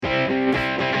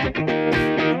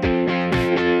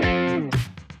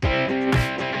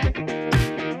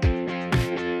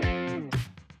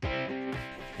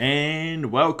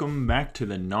welcome back to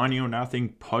the 90 or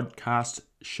Nothing podcast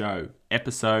show,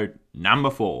 episode number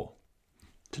 4.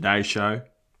 Today's show,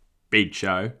 big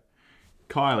show.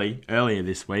 Kylie, earlier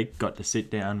this week, got to sit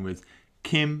down with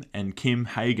Kim and Kim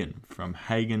Hagen from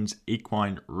Hagen's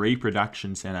Equine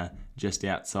Reproduction Centre just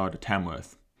outside of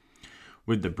Tamworth.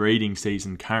 With the breeding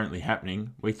season currently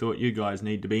happening, we thought you guys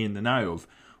need to be in the know of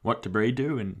what to breed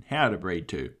to and how to breed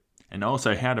to, and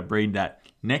also how to breed that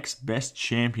next best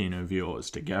champion of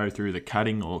yours to go through the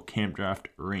cutting or camp draft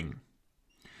ring.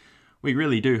 We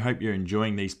really do hope you're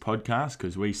enjoying these podcasts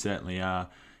because we certainly are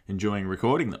enjoying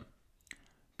recording them.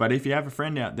 But if you have a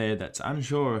friend out there that's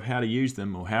unsure of how to use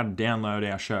them or how to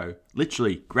download our show,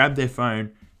 literally grab their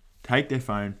phone, take their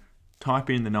phone, type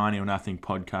in the 90 or Nothing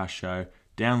podcast show,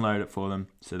 download it for them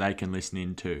so they can listen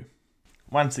in too.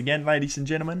 Once again, ladies and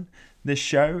gentlemen, this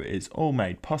show is all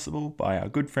made possible by our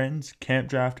good friends Camp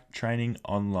Draft Training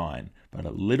Online, but a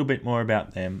little bit more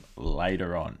about them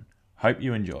later on. Hope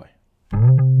you enjoy.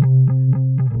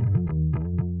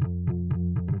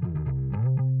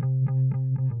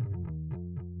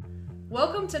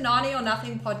 Welcome to 90 or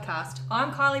Nothing podcast.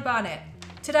 I'm Kylie Barnett.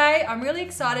 Today, I'm really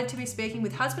excited to be speaking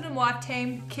with husband and wife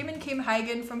team Kim and Kim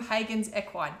Hagen from Hagen's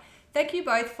Equine. Thank you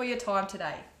both for your time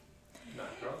today. No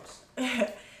problems.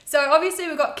 So obviously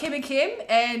we've got Kim and Kim,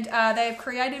 and they've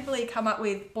creatively come up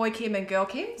with Boy Kim and Girl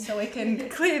Kim, so we can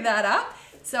clear that up.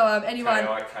 So anyone...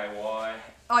 K-I-K-Y.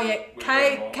 Oh yeah,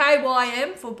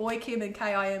 K-Y-M for Boy Kim and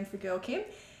K-I-M for Girl Kim.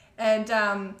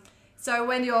 And so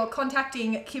when you're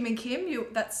contacting Kim and Kim,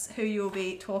 that's who you'll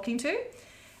be talking to.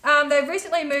 They've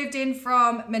recently moved in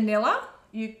from Manila.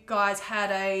 You guys had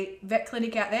a vet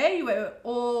clinic out there.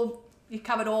 You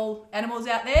covered all animals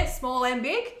out there, small and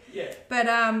big. Yeah. But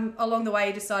along the way,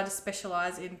 you decided to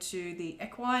specialise into the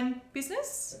equine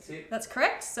business. That's it. That's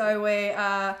correct. So we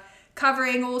are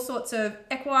covering all sorts of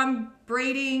equine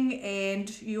breeding,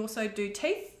 and you also do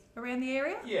teeth around the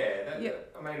area? Yeah.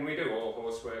 I mean, we do all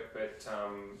horse work, but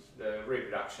the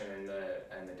reproduction and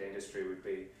the dentistry would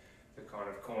be the kind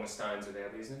of cornerstones of our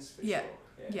business for sure.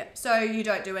 Yeah. So you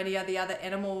don't do any of the other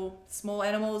small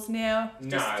animals now?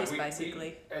 Just we,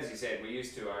 basically. As you said, we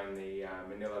used to own the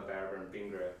Manila, Barra and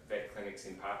Bingra vet clinics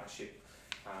in partnership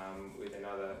with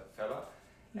another fella.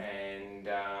 Yeah. And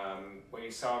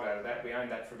we sold out of that. We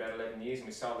owned that for about 11 years and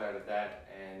we sold out of that,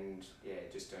 and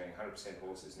just doing 100%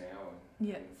 horses now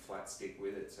and flat stick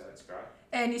with it, so it's great.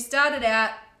 And you started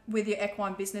out with your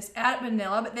equine business out at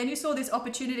Manila, but then you saw this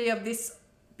opportunity of this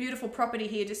beautiful property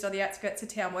here just on the outskirts of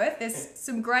Tamworth. There's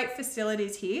some great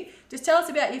facilities here. Just tell us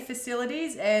about your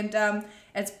facilities, and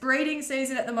it's breeding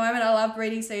season at the moment. I love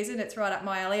breeding season. It's right up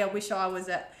my alley. I wish I was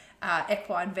at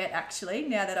Equine Vet actually,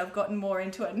 now that I've gotten more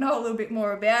into it and know a little bit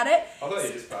more about it. I thought you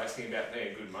were just boasting about being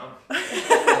a good mum.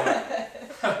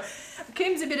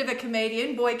 Kim's a bit of a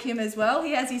comedian, Boy Kim as well.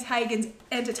 He has his Hagen's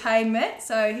Entertainment,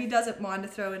 so he doesn't mind to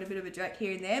throw in a bit of a joke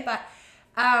here and there. But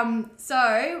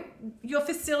so your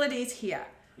facilities here.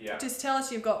 Yeah. Just tell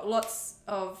us, you've got lots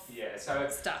of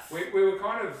stuff. We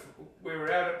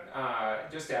were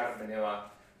out just out of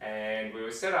Manila, and we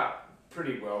were set up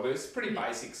pretty well. It was a pretty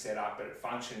basic setup, but it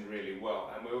functioned really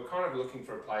well. And we were kind of looking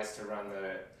for a place to run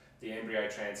the embryo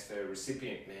transfer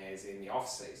recipient mares in the off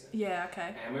season. Yeah,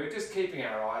 okay. And we were just keeping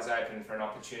our eyes open for an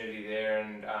opportunity there.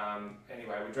 And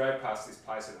anyway, we drove past this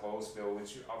place at Hallsville,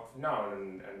 which I've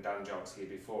known and done jobs here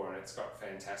before, and it's got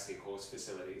fantastic horse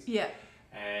facilities. Yeah.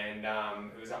 And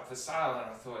it was up for sale,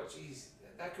 and I thought, geez,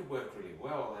 that could work really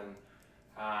well.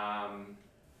 And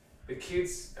the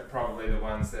kids are probably the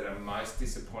ones that are most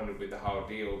disappointed with the whole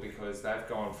deal, because they've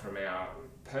gone from our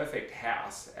perfect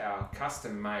house, our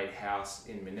custom-made house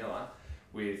in Manila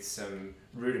with some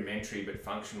rudimentary but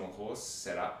functional horse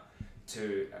setup,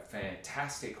 to a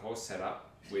fantastic horse setup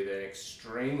with an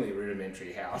extremely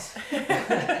rudimentary house.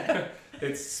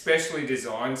 It's specially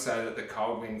designed so that the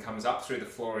cold wind comes up through the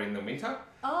floor in the winter.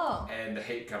 Oh. And the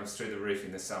heat comes through the roof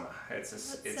in the summer.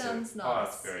 Sounds nice. Oh,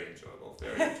 it's very enjoyable.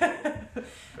 Very enjoyable.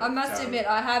 I must admit,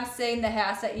 I have seen the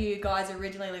house that you guys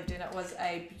originally lived in. It was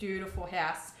a beautiful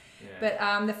house. Yeah.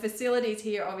 But the facilities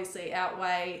here obviously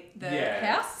outweigh the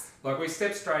house. Like, we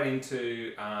stepped straight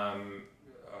into a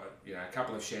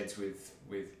couple of sheds with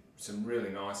some really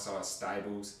nice sized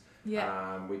stables.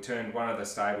 Yeah. We turned one of the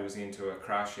stables into a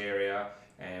crush area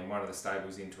and one of the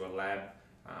stables into a lab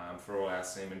for all our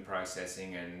semen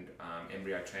processing and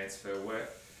embryo transfer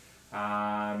work.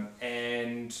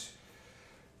 And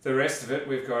the rest of it,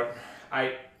 we've got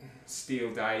 8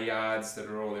 steel day yards that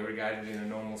are all irrigated in a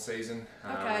normal season.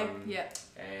 Okay, yeah.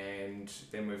 And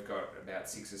then we've got about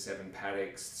 6 or 7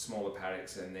 paddocks, smaller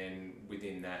paddocks, and then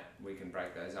within that we can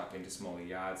break those up into smaller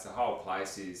yards. The whole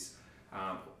place is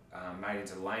made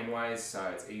into laneways, so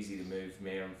it's easy to move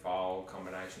mare and foal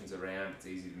combinations around. It's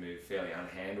easy to move fairly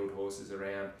unhandled horses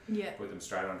around. Yeah. Put them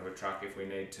straight onto a truck if we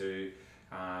need to.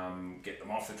 Get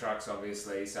them off the trucks,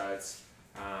 obviously. So it's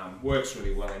works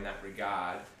really well in that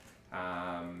regard.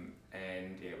 And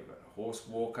yeah, we've got a horse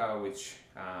walker, which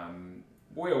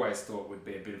we always thought would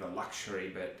be a bit of a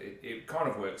luxury, but it kind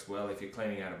of works well. If you're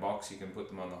cleaning out a box, you can put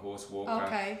them on the horse walker.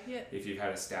 Okay, yeah. If you've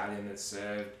had a stallion that's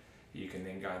served, you can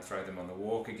then go and throw them on the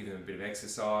walker, give them a bit of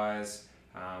exercise.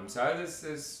 So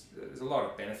there's a lot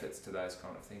of benefits to those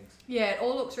kind of things. Yeah, it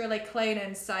all looks really clean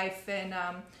and safe, and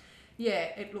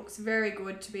yeah, it looks very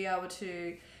good to be able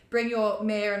to bring your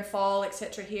mare and foal,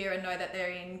 etc. here and know that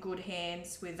they're in good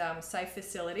hands with safe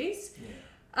facilities.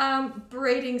 Yeah.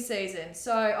 Breeding season.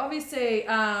 So obviously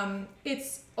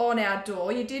it's on our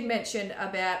door. You did mention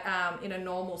about in a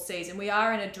normal season. We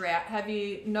are in a drought. Have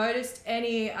you noticed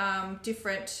any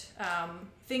different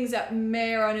things that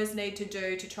mare owners need to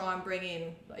do to try and bring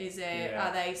in?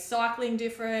 Are they cycling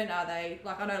different? Are they,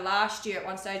 like, I know last year at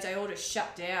one stage they all just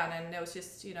shut down, and there was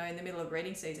just, in the middle of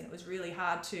breeding season, it was really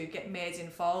hard to get mares in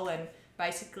foal, and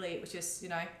basically it was just,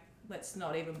 let's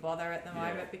not even bother at the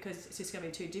moment because it's just going to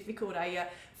be too difficult. Are you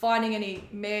finding any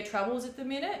mare troubles at the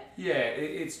minute? Yeah,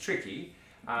 it's tricky.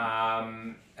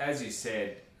 As you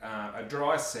said, a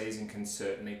dry season can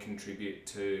certainly contribute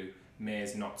to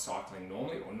mares not cycling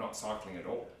normally or not cycling at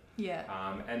all. Yeah.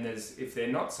 And if they're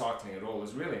not cycling at all,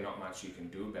 there's really not much you can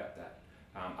do about that,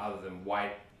 other than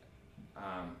wait,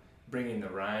 bring in the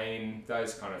rain,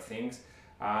 those kind of things.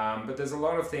 But there's a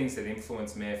lot of things that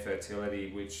influence mare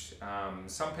fertility, which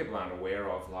some people aren't aware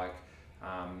of, like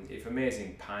if a mare's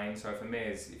in pain. So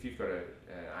if you've got an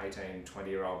 18,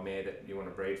 20-year-old mare that you want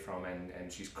to breed from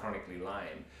and she's chronically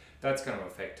lame, that's going to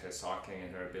affect her cycling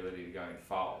and her ability to go in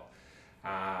foal.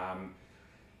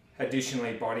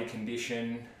 Additionally, body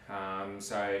condition.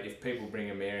 So if people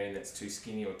bring a mare in that's too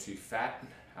skinny or too fat,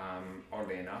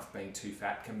 oddly enough, being too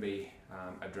fat can be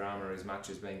a drama as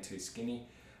much as being too skinny.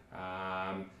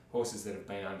 Horses that have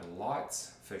been under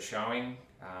lights for showing.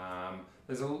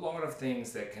 There's a lot of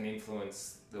things that can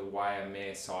influence the way a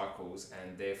mare cycles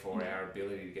and therefore our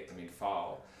ability to get them in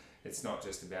foal. It's not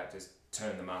just about just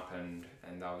turn them up and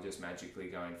they'll just magically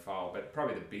go in foal. But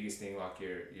probably the biggest thing, like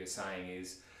you're saying,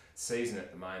 is season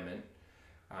at the moment.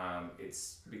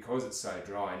 It's because it's so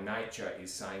dry, nature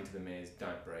is saying to the mares,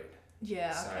 don't breed.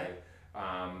 Yeah, okay. So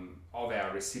of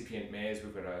our recipient mares,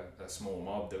 we've got a small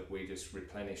mob that we just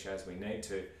replenish as we need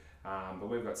to. But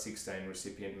we've got 16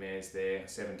 recipient mares there,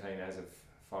 17 as of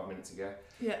 5 minutes ago.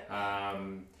 Yeah.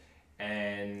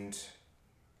 And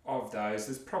of those,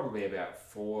 there's probably about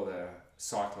 4 that are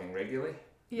cycling regularly.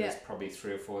 Yeah. There's probably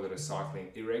 3 or 4 that are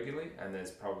cycling irregularly, and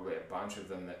there's probably a bunch of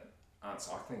them that aren't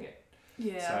cycling yet.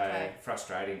 Yeah, so okay.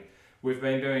 Frustrating. We've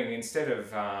been doing, instead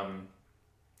of,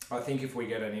 I think if we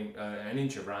get an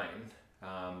inch of rain,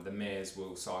 the mares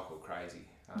will cycle crazy.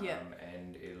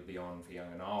 And it'll be on for young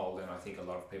and old, and I think a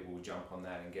lot of people will jump on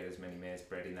that and get as many mares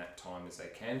bred in that time as they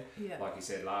can. Yeah. Like you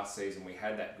said, last season we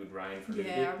had that good rain for a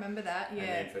little bit. Yeah, I remember that. Yeah. And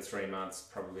then for 3 months,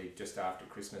 probably just after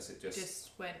Christmas, it just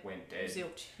went dead.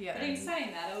 Zilch. Yeah. But in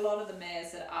saying that, a lot of the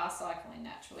mares that are cycling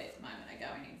naturally at the moment are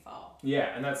going in foal.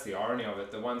 Yeah, and that's the irony of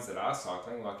it. The ones that are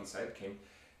cycling, like you said, Kim,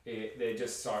 they're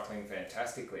just cycling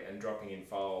fantastically and dropping in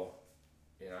foal.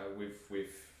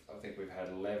 I think we've had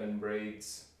 11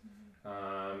 breeds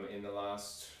in the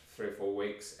last 3 or 4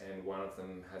 weeks, and one of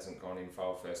them hasn't gone in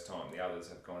foal first time. The others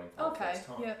have gone in foal first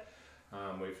time. Yeah.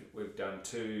 We've done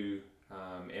 2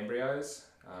 embryos,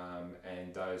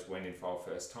 and those went in foal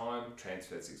first time,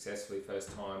 transferred successfully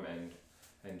first time,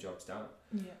 and job's done.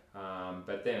 Yeah.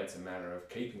 But then it's a matter of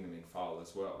keeping them in foal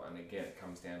as well, and again it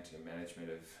comes down to your management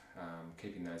of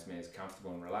keeping those mares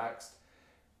comfortable and relaxed,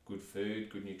 good food,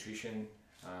 good nutrition.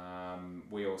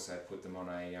 We also put them on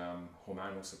a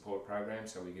hormonal support program,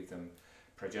 so we give them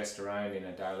progesterone in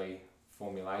a daily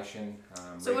formulation.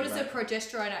 So what does the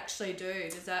progesterone actually do?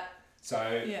 Does that...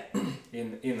 So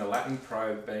in the Latin,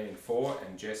 pro being 4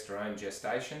 and gesterone,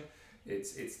 gestation,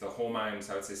 it's the hormone,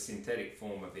 so it's a synthetic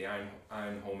form of the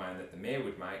own hormone that the mare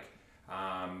would make,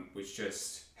 which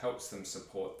just helps them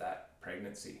support that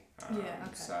pregnancy.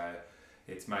 So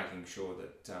it's making sure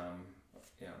that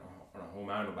on a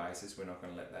hormonal basis, we're not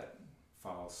going to let that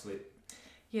foal slip.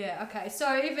 Yeah, okay.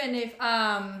 So even if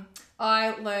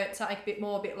I learnt something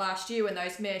a bit last year when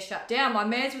those mares shut down, my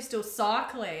mares were still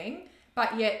cycling,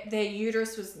 but yet their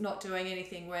uterus was not doing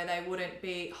anything, where they wouldn't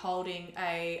be holding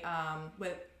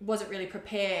wasn't really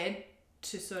prepared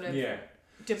to sort of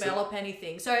develop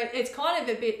anything. So it's kind of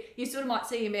a bit, you sort of might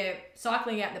see your mare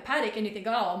cycling out in the paddock and you think,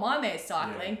 oh, my mare's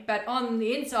cycling, but on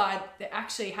the inside, they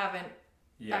actually haven't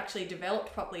actually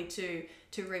developed properly to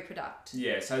reproduct.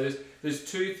 Yeah, so there's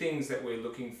two things that we're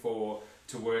looking for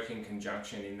to work in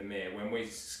conjunction in the mare when we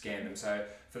scan them. So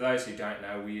for those who don't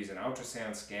know, we use an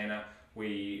ultrasound scanner.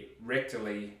 We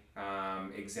rectally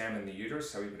examine the uterus,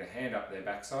 so we put a hand up their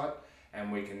backside,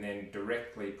 and we can then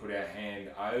directly put our hand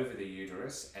over the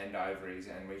uterus and ovaries,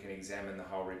 and we can examine the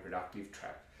whole reproductive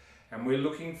tract. And we're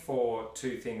looking for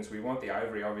two things. We want the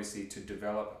ovary obviously to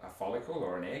develop a follicle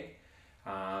or an egg,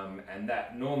 and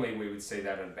that normally we would see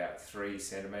that at about 3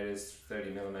 centimeters,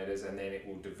 30 millimeters, and then it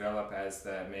will develop as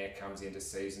the mare comes into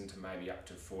season to maybe up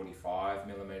to 45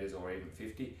 millimeters or even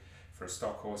 50 for a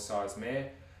stock horse sized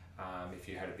mare. If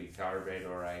you had a big thoroughbred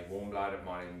or a warm blood, it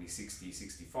might even be 60,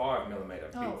 65 millimeter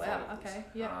big Oh, wow, follicles. okay,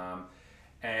 yeah.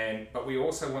 But we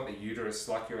also want the uterus,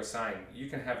 like you were saying, you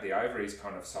can have the ovaries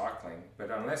kind of cycling,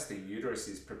 but unless the uterus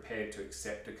is prepared to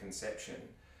accept a conception,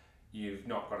 you've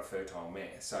not got a fertile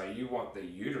mare. So you want the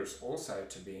uterus also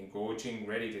to be engorging,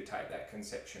 ready to take that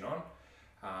conception on,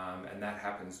 and that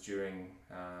happens during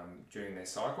their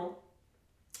cycle.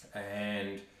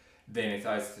 And then if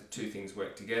those two things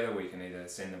work together, we can either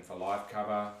send them for live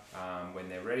cover when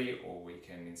they're ready, or we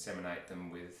can inseminate them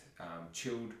with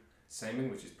chilled semen,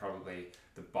 which is probably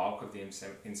the bulk of the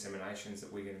inseminations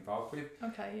that we get involved with.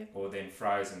 Okay, yeah. Or then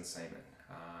frozen semen,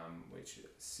 which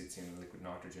sits in liquid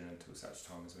nitrogen until such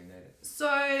time as we need it.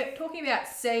 So talking about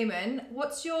semen,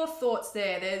 what's your thoughts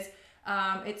there?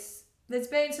 There's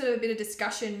been sort of a bit of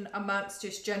discussion amongst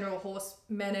just general horse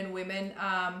men and women.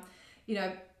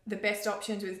 The best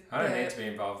options with. I don't need to be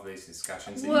involved with these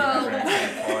discussions. Well,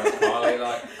 Kylie,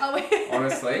 like,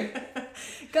 honestly.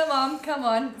 Come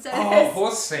on. So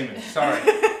Horse semen. Sorry.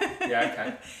 Yeah,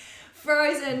 okay.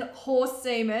 Frozen horse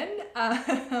semen.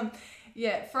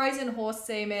 Frozen horse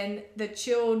semen, the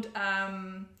chilled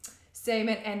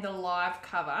semen, and the live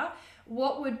cover.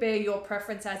 What would be your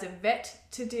preference as a vet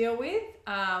to deal with?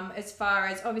 As far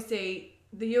as obviously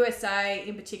the USA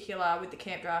in particular with the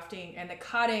camp drafting and the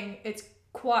cutting, it's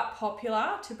quite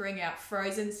popular to bring out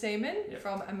frozen semen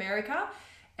from America.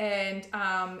 And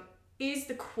is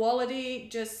the quality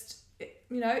just,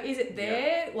 is it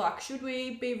there? Yeah. Like, should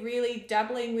we be really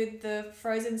dabbling with the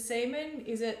frozen semen?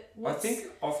 I think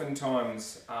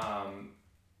oftentimes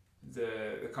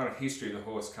the kind of history of the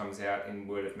horse comes out in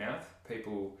word of mouth.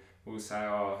 People will say,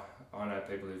 I know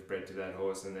people who've bred to that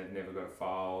horse and they've never got a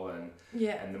foal, and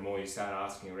the more you start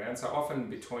asking around. So often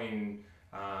between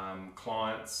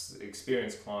clients,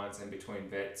 experienced clients, and between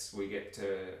vets, we get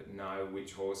to know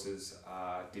which horses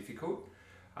are difficult.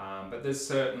 But there's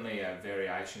certainly a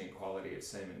variation in quality of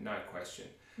semen, no question.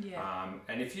 Yeah.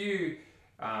 And if you,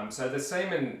 so the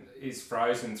semen is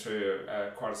frozen through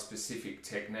quite a specific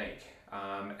technique,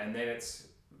 and then it's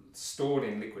stored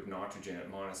in liquid nitrogen at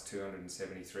minus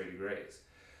 273 degrees.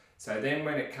 So then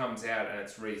when it comes out and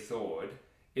it's rethawed,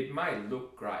 it may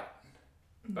look great,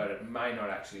 but it may not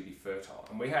actually be fertile.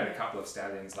 And we had a couple of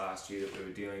stallions last year that we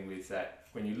were dealing with that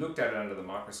when you looked at it under the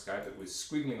microscope, it was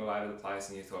squiggling all over the place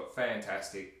and you thought,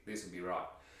 fantastic, this will be right.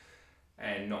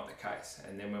 And not the case.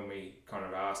 And then when we kind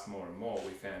of asked more and more,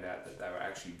 we found out that they were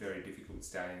actually very difficult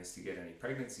stallions to get any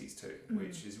pregnancies to,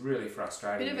 which is really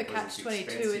frustrating. Bit of a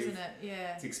catch-22, isn't it?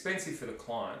 Yeah. It's expensive for the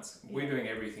clients. We're doing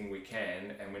everything we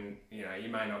can, and when you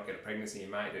may not get a pregnancy,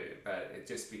 you may do, but it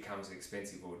just becomes an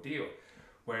expensive ordeal.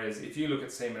 Whereas if you look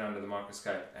at semen under the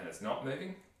microscope and it's not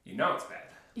moving, you know it's bad.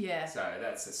 Yeah. So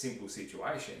that's a simple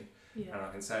situation, and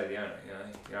I can say to the owner,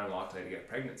 you're unlikely to get a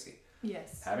pregnancy.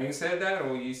 Yes. Having said that,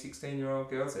 all you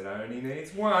 16-year-old girls, it only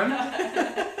needs one.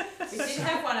 We did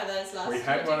have one of those last year. We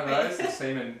had one of those.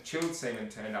 The chilled semen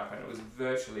turned up and it was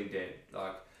virtually dead.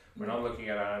 Like when I'm looking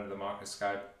at it under the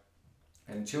microscope,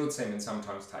 and chilled semen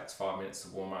sometimes takes 5 minutes to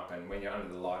warm up, and when you're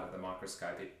under the light of the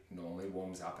microscope, it normally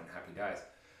warms up in happy days.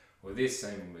 Well, this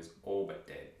semen was all but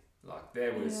dead. Like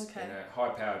there was in a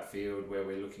high-powered field where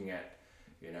we're looking at,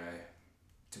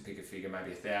 to pick a figure,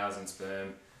 maybe 1,000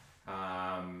 sperm.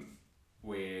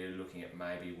 We're looking at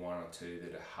maybe one or two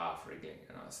that are half wriggling,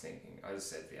 and I just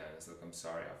said to the owners, look, I'm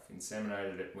sorry, I've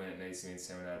inseminated it when it needs to be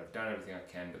inseminated, I've done everything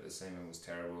I can, but the semen was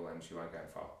terrible and she won't go in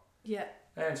foal. Yeah.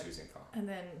 And she was in foal. And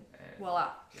then, voila.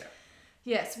 Yeah.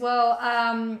 Yes, well,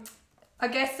 I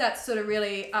guess that's sort of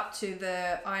really up to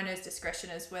the owner's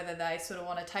discretion as whether they sort of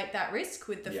want to take that risk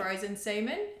with the frozen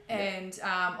semen, and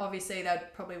obviously they'd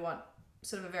probably want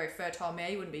sort of a very fertile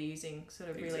mare. You wouldn't be using sort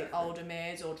of really older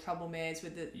mares or trouble mares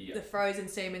with the frozen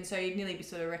semen, so you'd nearly be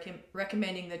sort of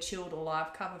recommending the chilled or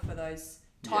live cover for those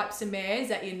types of mares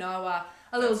that are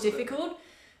a little difficult.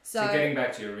 So getting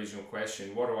back to your original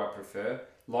question, what do I prefer?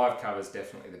 Live cover's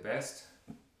definitely the best.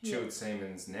 Chilled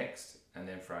semen's next. and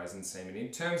then frozen semen. In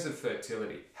terms of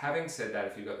fertility, having said that,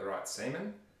 if you've got the right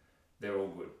semen, they're all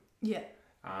good. Yeah.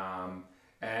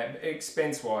 And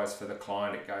expense-wise for the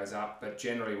client, it goes up, but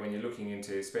generally when you're looking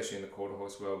into, especially in the quarter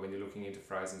horse world, when you're looking into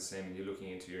frozen semen, you're looking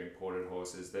into your imported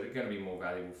horses that are going to be more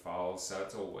valuable foals, so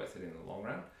it's all worth it in the long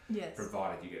run, Yes.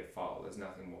 provided you get a foal. There's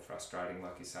nothing more frustrating,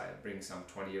 like you say, bring some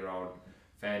 20-year-old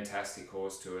fantastic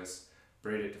horse to us,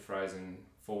 breed it to frozen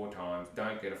 4 times,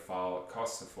 don't get a foal, it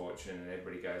costs a fortune, and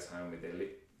everybody goes home with their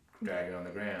lip dragging on the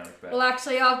ground. But Well,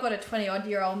 actually, I've got a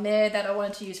 20-odd-year-old mare that I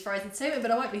wanted to use frozen semen, but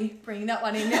I won't be bringing that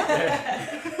one in now.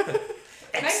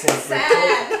 Makes me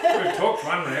sad. We've talked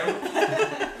one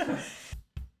round.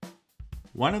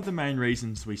 One of the main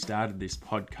reasons we started this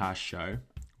podcast show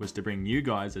was to bring you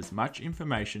guys as much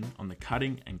information on the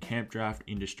cutting and camp draft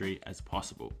industry as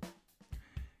possible.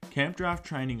 Camp Draft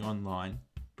Training Online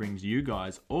brings you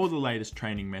guys all the latest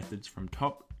training methods from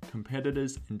top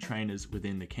competitors and trainers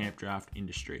within the camp draft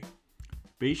industry.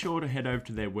 Be sure to head over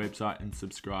to their website and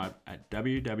subscribe at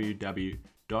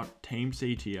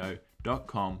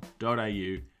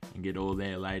www.teamcto.com.au and get all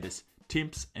their latest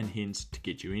tips and hints to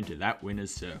get you into that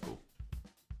winner's circle.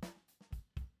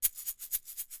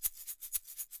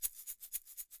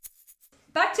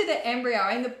 Back to the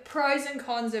embryoing, the pros and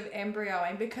cons of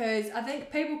embryoing, because I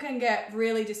think people can get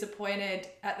really disappointed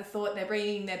at the thought they're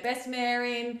bringing their best mare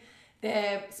in,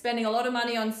 they're spending a lot of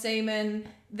money on semen,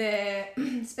 they're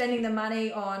spending the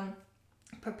money on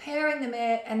preparing the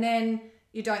mare, and then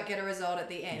you don't get a result at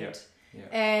the end. Yep.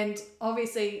 And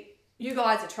obviously you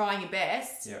guys are trying your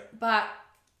best, Yep. but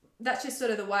that's just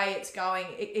sort of the way it's going.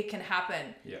 It can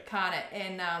happen, Yep. can't it?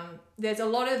 And there's a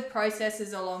lot of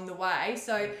processes along the way.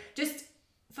 So just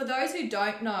for those who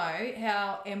don't know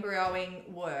how embryoing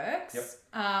works,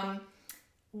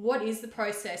 what is the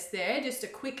process there? Just a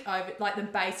quick the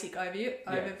basic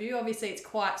overview. Obviously, it's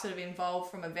quite sort of involved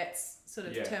from a vet's sort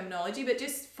of terminology, but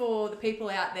just for the people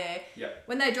out there,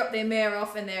 when they drop their mare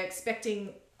off and they're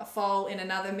expecting a foal in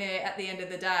another mare at the end of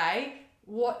the day,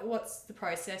 what's the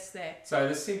process there? So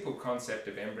the simple concept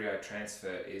of embryo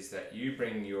transfer is that you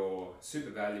bring your super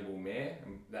valuable mare,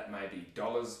 and that may be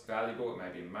dollars valuable, it may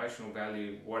be emotional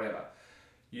value, whatever.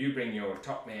 You bring your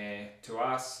top mare to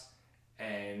us,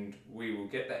 and we will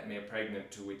get that mare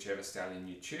pregnant to whichever stallion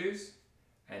you choose.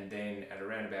 And then at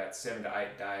around about 7 to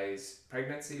 8 days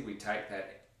pregnancy, we take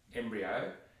that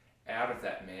embryo out of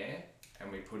that mare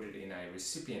and we put it in a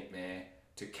recipient mare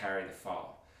to carry the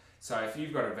foal. So if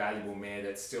you've got a valuable mare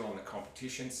that's still on the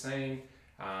competition scene,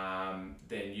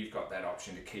 then you've got that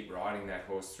option to keep riding that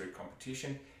horse through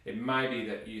competition. It may be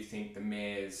that you think the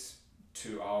mare's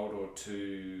too old or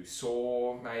too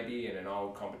sore, maybe, in an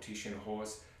old competition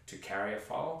horse to carry a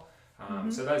foal.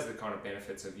 So those are the kind of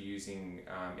benefits of using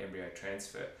embryo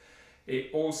transfer.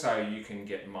 It also, you can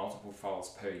get multiple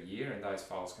foals per year, and those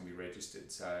foals can be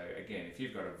registered. So again, if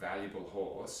you've got a valuable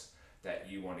horse that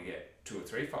you want to get 2 or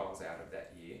 3 foals out of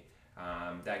that year,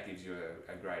 that gives you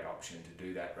a great option to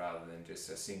do that rather than just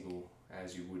a single,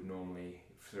 as you would normally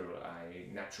through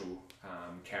a natural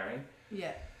carrying.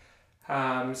 Yeah.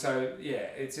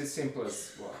 It's as simple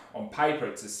as, well, on paper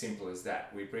it's as simple as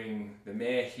that. We bring the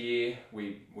mare here,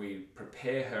 we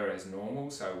prepare her as normal,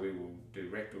 so we will do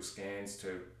rectal scans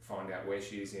to find out where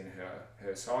she is in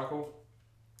her cycle.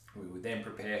 We would then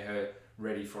prepare her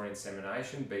ready for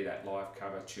insemination, be that live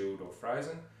cover, chilled or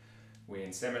frozen. We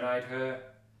inseminate her,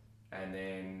 and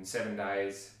then 7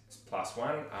 days plus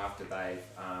 1 after they've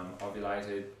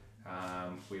ovulated,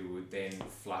 we would then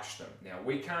flush them. Now,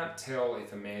 we can't tell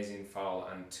if a mare's in foal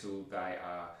until they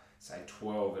are, say,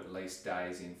 12 at least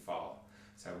days in foal.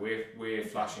 So we're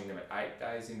flushing them at 8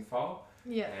 days in foal.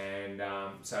 Yeah. And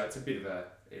so it's a bit of a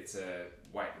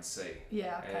wait and see.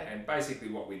 Yeah, okay. And basically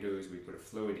what we do is we put a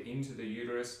fluid into the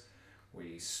uterus,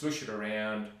 we slush it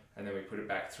around, and then we put it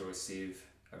back through a sieve,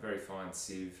 a very fine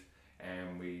sieve,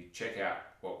 and we check out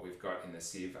what we've got in the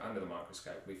sieve under the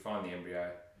microscope. We find the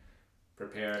embryo,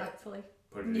 prepare it, Hopefully.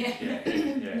 put it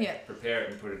in, Yeah. prepare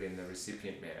it and put it in the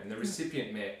recipient mare. And the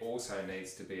recipient mare also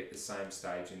needs to be at the same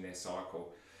stage in their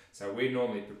cycle. So we're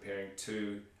normally preparing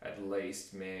 2 at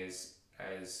least mares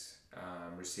as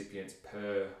recipients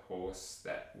per horse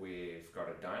that we've got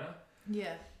a donor.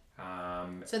 Yeah.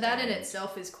 So that in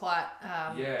itself is quite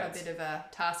a it's- bit of a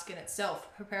task in itself,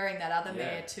 preparing that other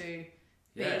mare to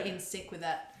be in sync with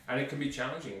that. And it can be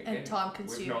challenging again. And time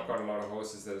consuming. We've not got a lot of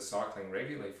horses that are cycling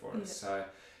regularly for us, so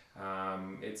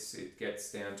it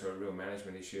gets down to a real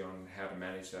management issue on how to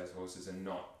manage those horses and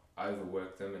not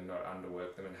overwork them and not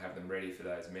underwork them and have them ready for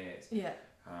those mares. Yeah.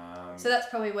 So that's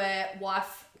probably where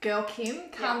wife girl Kim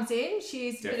comes in.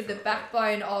 She's a bit of the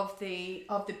backbone of the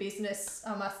business.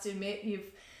 I must admit,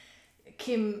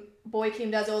 Kim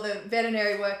does all the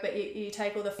veterinary work, but you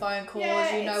take all the phone calls,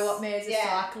 you know what mares are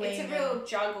cycling. It's a real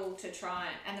juggle to try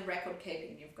and the record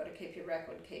keeping. You've got to keep your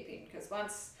record keeping because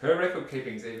once... Her record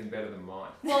keeping's even better than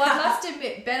mine. Well, I must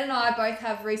admit, Ben and I both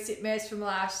have recip mares from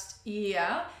last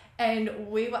year, and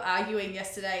we were arguing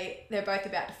yesterday. They're both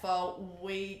about to foal.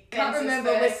 We can't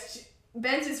remember which...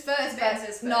 Ben's is first,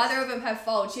 but neither of them have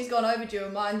foaled. She's gone overdue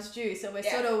and mine's due, so we're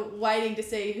sort of waiting to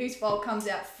see whose foal comes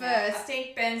out first. Yeah, I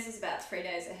think Ben's is about 3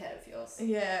 days ahead of yours.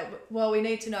 Yeah, well, we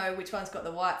need to know which one's got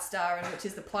the white star and which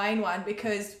is the plain one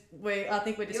because I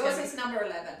think we're discovering... Yours is number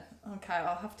 11. Okay,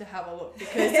 I'll have to have a look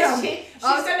because... she's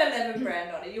got 11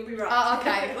 brand on it, you'll be right.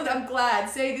 Okay, well, I'm glad.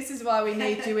 See, this is why we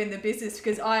need you in the business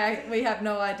because we have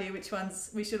no idea which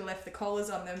ones... We should have left the collars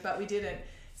on them, but we didn't.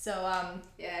 So,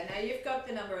 yeah, no, you've got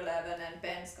the number 11 and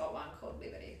Ben's got one called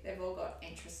Liberty. They've all got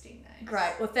interesting names.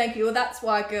 Great. Well, thank you. Well, that's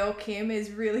why girl Kim is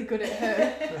really good at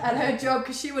her job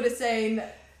because she would have seen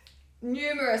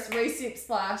numerous recips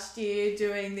last year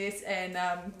doing this and...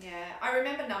 yeah, I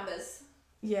remember numbers.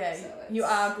 Yeah, so you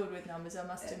are good with numbers, I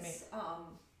must admit.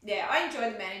 Yeah, I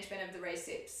enjoy the management of the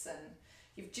recips and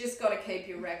you've just got to keep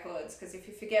your records because if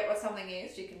you forget what something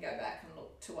is, you can go back and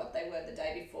look to what they were the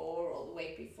day before or the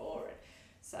week before.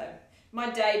 So my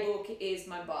day book is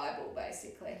my Bible,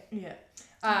 basically. Yeah.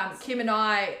 Kim and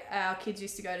I, our kids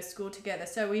used to go to school together,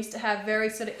 so we used to have very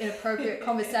sort of inappropriate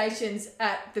conversations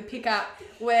at the pickup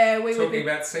where we would talking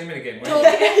about semen again.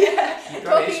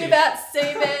 Talking about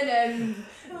semen and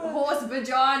horse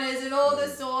vaginas and all the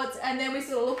sorts, and then we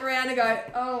sort of look around and go,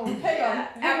 "Oh, hang on."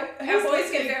 Our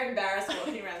boys get very embarrassed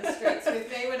walking around the streets with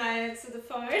me when I answer the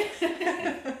phone.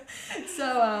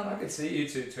 So I could see you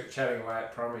two chatting away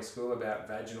at primary school about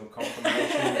vaginal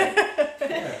confirmation.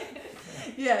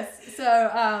 Yes. So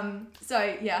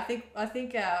yeah, I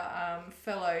think our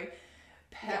fellow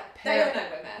they all know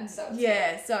we're mad. So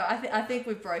yeah. So I think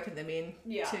we've broken them in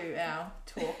to our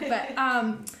talk, but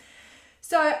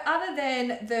So other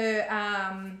than the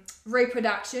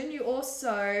reproduction, you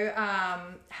also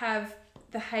have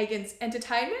the Hagen's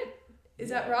Entertainment. Is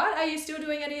that right? Are you still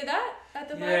doing any of that at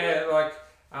the moment?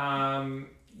 Yeah,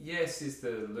 yes is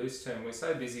the loose term. We're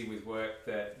so busy with work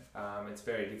that it's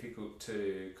very difficult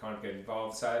to kind of get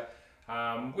involved. So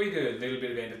we do a little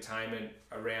bit of entertainment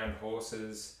around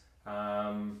horses.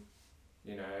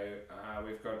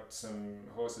 We've got some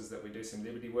horses that we do some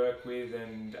Liberty work with,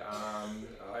 and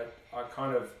I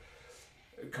kind of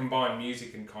combine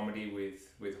music and comedy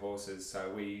with horses.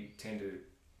 So we tend to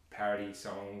parody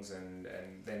songs and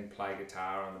then play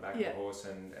guitar on the back of the horse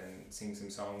and sing some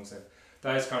songs and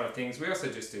those kind of things. We also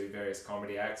just do various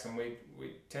comedy acts, and we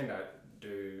tend to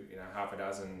do half a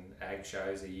dozen ag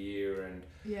shows a year and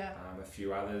a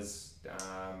few others.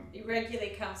 He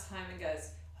regularly comes home and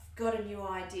goes, "Got a new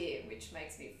idea," which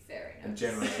makes me very nervous. And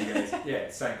generally she goes,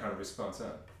 same kind of response.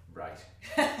 Oh, right.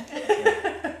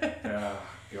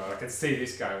 God, I can see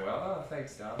this going well. Oh,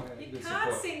 thanks, darling. You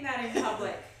can't sing that in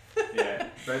public. Yeah,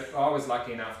 but I was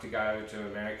lucky enough to go to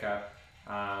America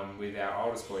with our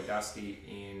oldest boy, Dusty,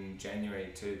 in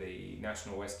January to the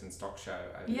National Western Stock Show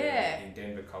over there in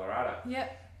Denver, Colorado.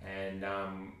 Yep. And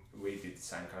we did the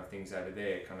same kind of things over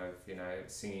there, kind of,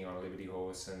 singing on a Liberty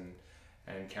horse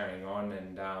and carrying on.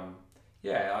 And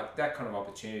like that kind of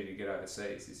opportunity to get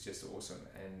overseas is just awesome.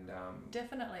 And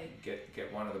definitely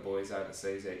get one of the boys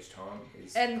overseas each time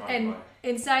is and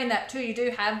in saying that too, you do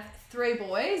have 3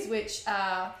 boys which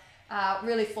are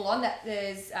really full on. That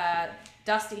there's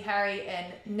Dusty, Harry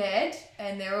and Ned,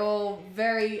 and they're all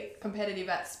very competitive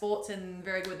at sports and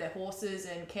very good with their horses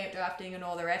and camp drafting and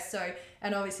all the rest. So,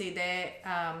 and obviously they're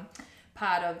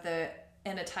part of the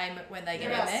entertainment when they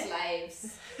get in there.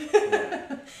 Slaves.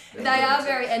 They are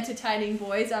very entertaining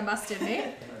boys, I must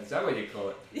admit. Is that what you call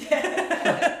it?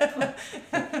 Yeah.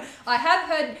 I have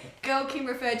heard girl Kim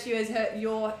referred to you as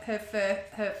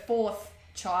her 4th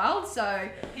child, so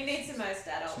he needs the most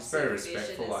adult she's very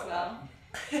supervision respectful as well.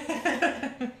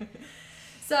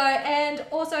 So, and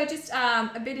also just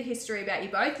a bit of history about you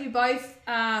both. You both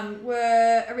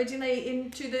were originally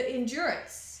into the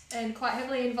endurance and quite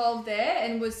heavily involved there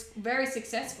and was very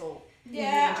successful.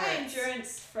 Yeah, I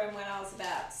endurance from when I was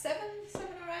about 7 or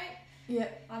 8. Yeah.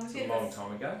 A long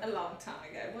time ago. A long time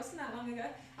ago. It wasn't that long ago.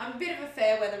 I'm a bit of a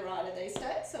fair weather rider these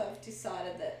days, so I've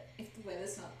decided that if the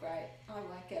weather's not great, I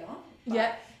won't get on.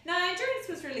 But no, endurance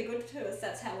was really good to us.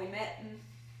 That's how we met.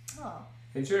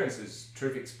 Endurance is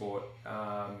terrific sport.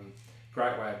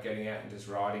 Great way of getting out and just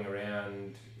riding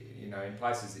around, in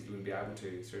places that you wouldn't be able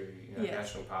to through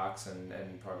national parks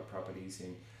and private properties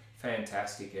in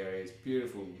fantastic areas.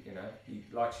 Beautiful,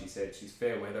 like she said, she's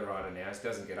fair weather rider now. She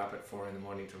doesn't get up at 4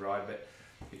 a.m. to ride, but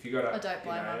if you got a, I don't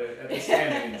blame at the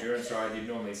standard endurance ride, you'd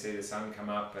normally see the sun come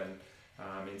up and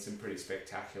in some pretty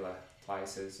spectacular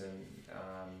places. And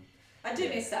I do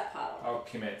miss that part of it.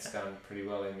 Kimet's done pretty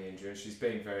well in the endurance. She's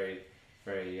been very,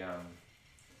 very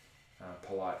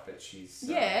polite, but she's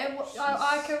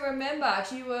I can remember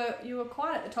you were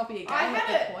quite at the top of your game at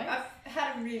that point. I've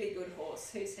had a really good horse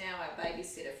who's now our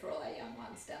babysitter for all our young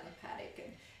ones down the paddock,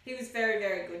 and he was very,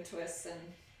 very good to us. And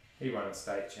he won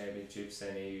state championships,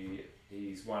 and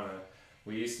he's won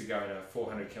we used to go in a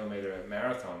 400 kilometre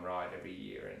marathon ride every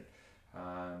year,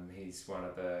 and he's one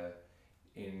of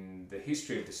in the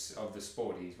history of the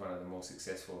sport, he's one of the more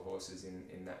successful horses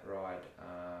in that ride.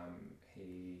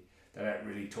 They don't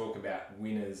really talk about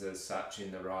winners as such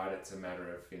in the ride. It's a matter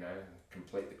of,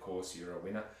 complete the course, you're a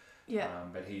winner. Yeah.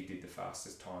 But he did the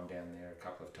fastest time down there a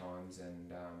couple of times,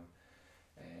 and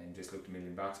just looked $1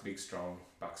 million. Big, strong,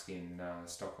 buckskin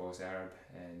stock horse Arab,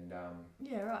 and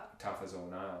tough as all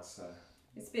nails. So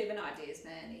it's a bit of an ideas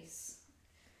man. He's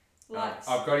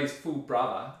I've got his full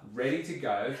brother ready to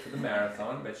go for the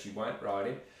marathon, but she won't ride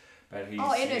him. But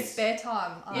in his spare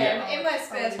time. In my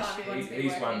spare time.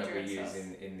 He's one that we use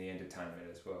in the entertainment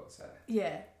as well. So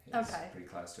yeah, it's okay. pretty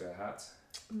close to our hearts.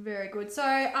 Very good. So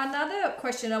another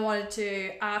question I wanted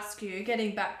to ask you,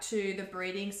 getting back to the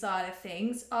breeding side of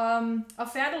things, I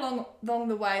found along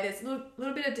the way there's a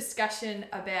little bit of discussion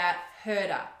about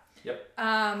herder. Yep.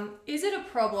 Is it a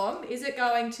problem? Is it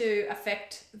going to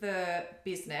affect the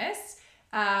business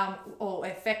or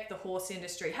affect the horse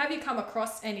industry? Have you come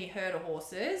across any herder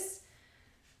horses?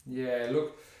 Yeah,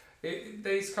 look,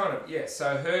 these kind of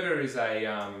So herder is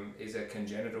a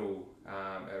congenital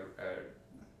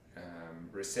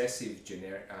recessive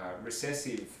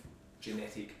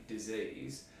genetic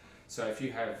disease. So if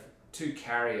you have two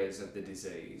carriers of the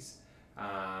disease,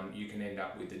 you can end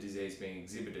up with the disease being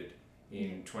exhibited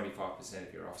in 25%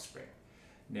 of your offspring.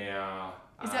 Now,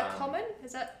 is that common?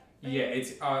 Is that? Yeah,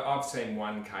 I've seen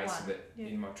one case of it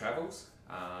in my travels.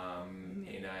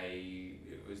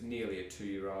 It was nearly a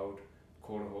 2-year-old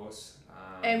quarter horse.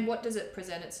 And what does it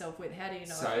present itself with? How do you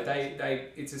know? So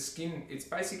it's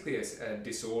basically a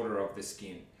disorder of the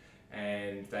skin,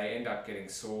 and they end up getting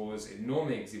sores. It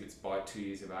normally exhibits by 2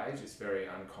 years of age. It's very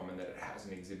uncommon that it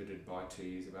hasn't exhibited by 2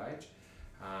 years of age.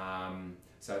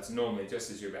 So it's normally just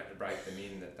as you're about to break them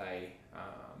in that they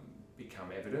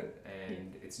become evident,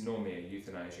 and it's normally a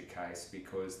euthanasia case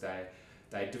because they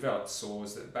develop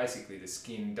sores that basically the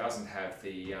skin doesn't have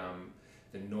the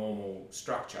normal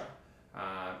structure.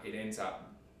 It ends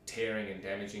up tearing and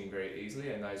damaging very easily,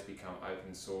 and those become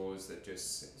open sores that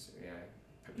just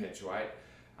perpetuate,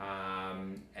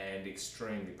 and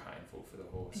extremely painful for the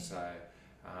horse. So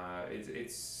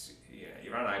it's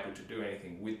you're unable to do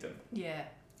anything with them. Yeah.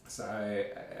 So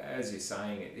as you're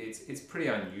saying, it's pretty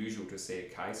unusual to see a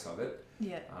case of it.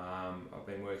 Yeah. I've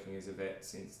been working as a vet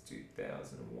since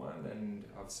 2001, and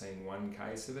I've seen one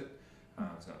case of it.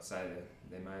 It's not to say that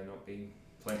there may not be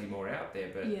plenty more out there,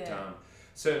 but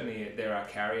certainly there are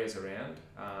carriers around,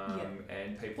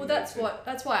 and people. Well, that's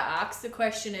why I asked the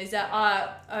question. Is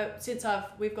that since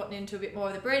we've gotten into a bit more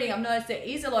of the breeding, I've noticed there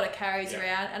is a lot of carriers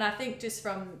around, and I think just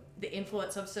from the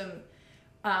influence of some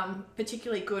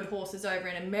particularly good horses over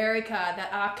in America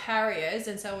that are carriers,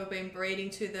 and so we've been breeding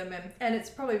to them, and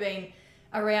it's probably been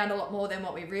around a lot more than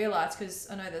what we realised, because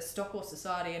I know the Stock Horse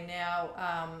Society are now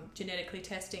genetically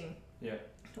testing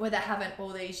where they haven't all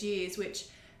these years, which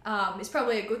is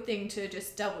probably a good thing to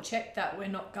just double check that we're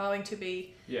not going to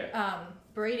be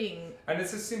breeding. And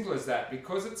it's as simple as that.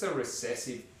 Because it's a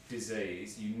recessive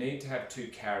disease, you need to have two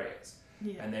carriers,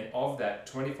 and then of that,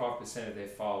 25% of their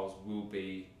foals will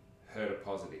be herder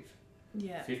positive.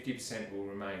 50% will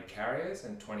remain carriers,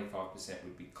 and 25%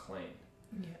 would be clean.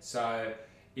 So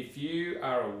if you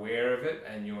are aware of it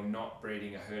and you're not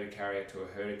breeding a herder carrier to a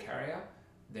herder carrier,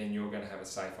 then you're going to have a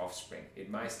safe offspring. It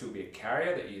may still be a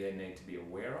carrier that you then need to be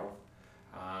aware of,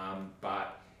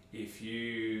 but if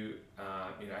you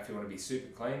if you want to be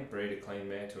super clean, breed a clean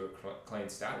mare to a clean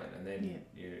stallion, and then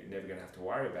you're never going to have to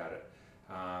worry about it.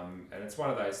 And it's one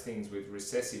of those things with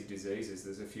recessive diseases.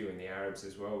 There's a few in the Arabs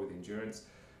as well with endurance.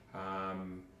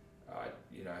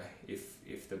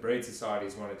 If the breed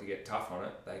societies wanted to get tough on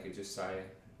it, they could just say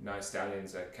no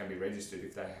stallions can be registered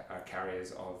if they are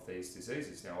carriers of these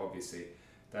diseases. Now, obviously,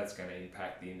 that's going to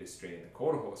impact the industry in the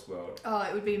quarter horse world. Oh,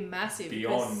 it would be massive.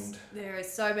 Beyond, there are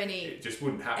so many. It just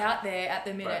wouldn't happen out there at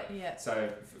the minute. Right. So,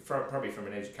 probably from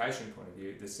an education point of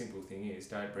view, the simple thing is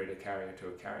don't breed a carrier to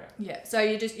a carrier. Yeah. So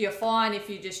you're fine if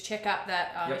you just check up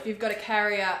that if you've got a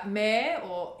carrier mare,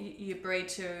 or you breed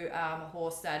to a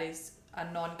horse that is a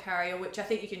non-carrier, which I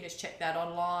think you can just check that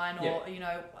online, or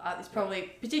it's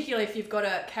probably, particularly if you've got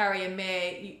a carrier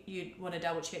mare, you'd want to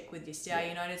double check with your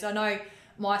stallion owners. I know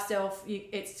myself,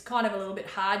 it's kind of a little bit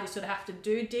hard. You sort of have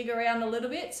to dig around a little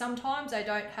bit. Sometimes they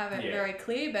don't have it very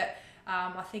clear, but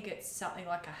I think it's something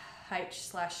like a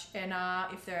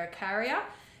H/NR if they're a carrier,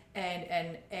 and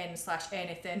N/N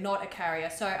if they're not a carrier.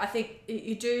 So I think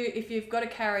you do, if you've got a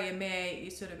carrier mare, you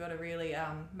sort of got to really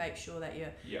make sure that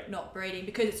you're not breeding,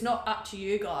 because it's not up to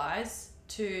you guys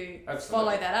to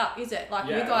follow that up, is it? Like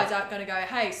you guys aren't going to go,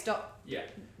 hey, stop. Yeah.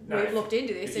 No, we've looked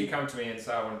into this. If you come to me and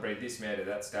say, I want to breed this mare to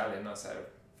that stallion, I say,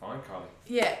 fine, Kylie.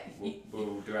 Yeah.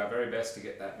 We'll do our very best to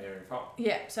get that mare in foal.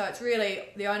 Yeah, so it's really,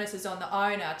 the onus is on the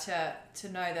owner to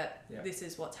know that this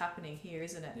is what's happening here,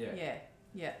 isn't it?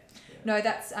 Yeah. No,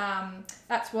 that's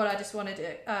what I just wanted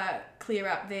to clear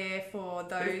up there for those.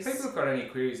 But if people have got any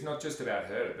queries, not just about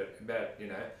herder, but about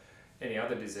any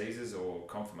other diseases or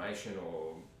conformation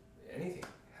or anything,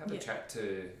 have a chat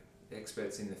to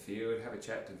experts in the field, have a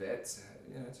chat to vets,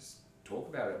 just talk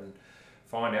about it and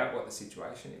find out what the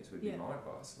situation is, would be my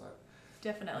advice. Like,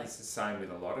 definitely. It's the same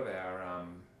with a lot of our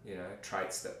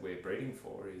traits that we're breeding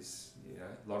for. Is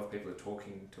a lot of people are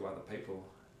talking to other people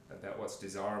about what's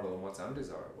desirable and what's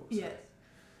undesirable. So,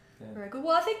 very good.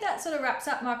 Well, I think that sort of wraps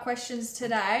up my questions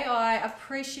today. I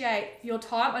appreciate your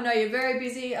time. I know you're very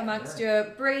busy amongst your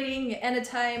breeding, your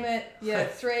entertainment, your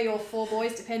 3 or 4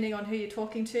 boys, depending on who you're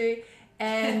talking to.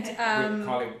 And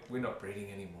Kylie, we're not breeding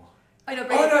anymore. Oh, you're not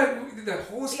breeding? No, the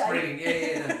horse breeding.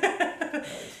 Yeah. There's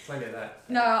plenty of that.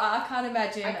 No, I can't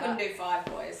imagine. I couldn't do 5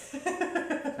 boys.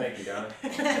 Thank you,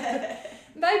 darling.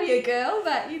 Maybe a girl,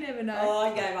 but you never know. Oh,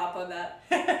 I gave up on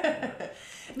that.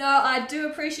 No, I do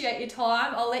appreciate your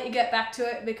time. I'll let you get back to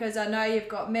it, because I know you've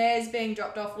got mares being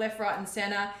dropped off left, right and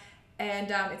centre,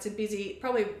 and it's a busy,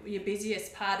 probably your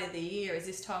busiest part of the year is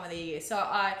this time of the year. So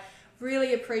I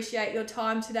really appreciate your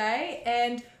time today,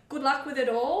 and good luck with it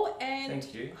all. And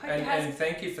thank you. And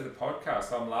thank you for the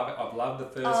podcast. I've loved the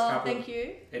first couple of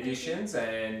editions,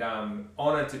 and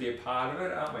honoured to be a part of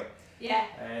it, aren't we? Yeah.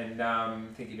 And I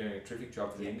think you're doing a terrific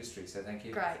job for the industry, so thank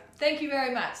you. Great. Thank you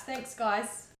very much. Thanks,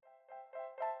 guys.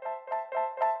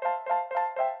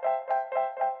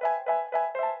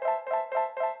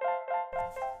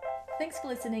 Thanks for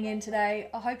listening in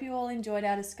today. I hope you all enjoyed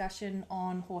our discussion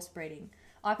on horse breeding.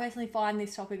 I personally find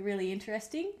this topic really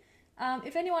interesting.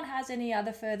 If anyone has any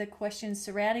other further questions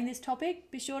surrounding this topic,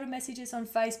 be sure to message us on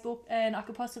Facebook, and I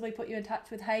could possibly put you in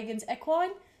touch with Hagen's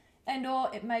Equine, and or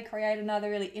it may create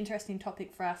another really interesting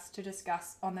topic for us to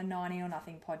discuss on the 90 or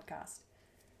Nothing podcast.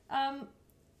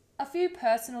 A few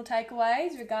personal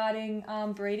takeaways regarding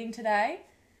breeding today.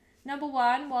 Number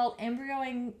 1, while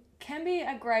embryoing can be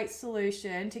a great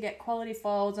solution to get quality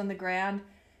foals on the ground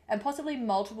and possibly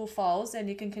multiple foals, and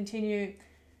you can continue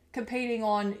competing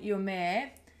on your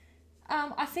mare,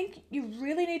 I think you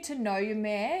really need to know your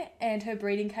mare and her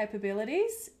breeding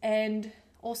capabilities, and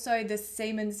also the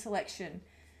semen selection.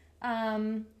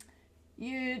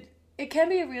 It can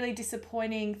be a really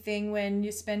disappointing thing when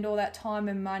you spend all that time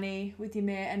and money with your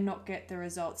mare and not get the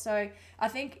results. So I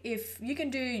think if you can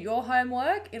do your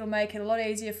homework, it'll make it a lot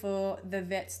easier for the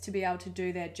vets to be able to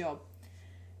do their job.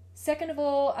 Second of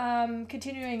all,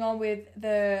 continuing on with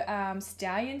the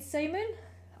stallion semen,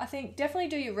 I think definitely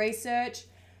do your research.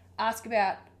 Ask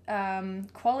about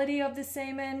quality of the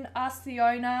semen. Ask the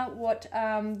owner what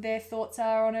their thoughts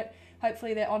are on it.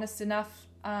 Hopefully they're honest enough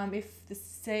if the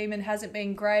semen hasn't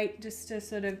been great, just to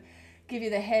sort of give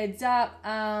you the heads up.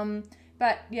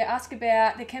 But yeah, ask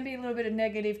about, there can be a little bit of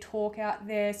negative talk out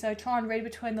there, so try and read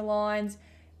between the lines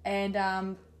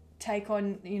and take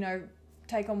on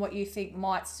what you think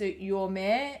might suit your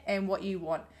mare and what you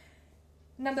want.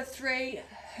 Number 3,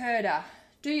 herder.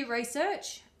 Do your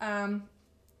research.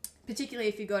 Particularly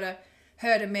if you've got a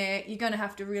herder mare, you're going to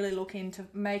have to really look into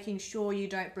making sure you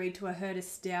don't breed to a herder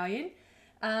stallion.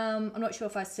 I'm not sure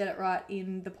if I said it right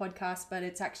in the podcast, but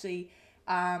it's actually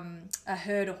a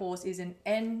herder horse is an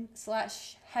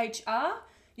N/HR.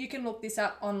 You can look this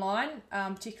up online,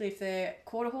 particularly if they're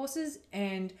quarter horses,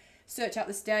 and search up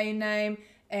the stallion name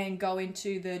and go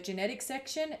into the genetics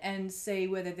section and see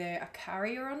whether they're a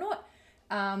carrier or not.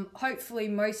 Hopefully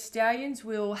most stallions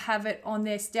will have it on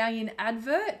their stallion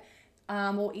advert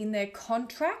or in their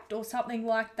contract or something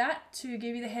like that to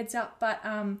give you the heads up. But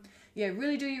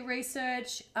really do your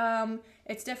research.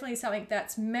 It's definitely something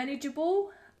that's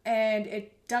manageable, and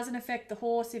it doesn't affect the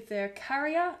horse if they're a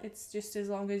carrier. It's just as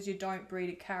long as you don't breed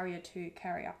a carrier to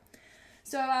carrier.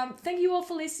 So thank you all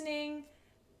for listening.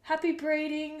 Happy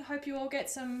breeding. Hope you all get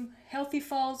some healthy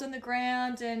foals on the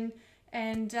ground, and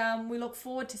we look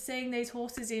forward to seeing these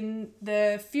horses in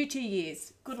the future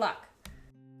years. Good luck.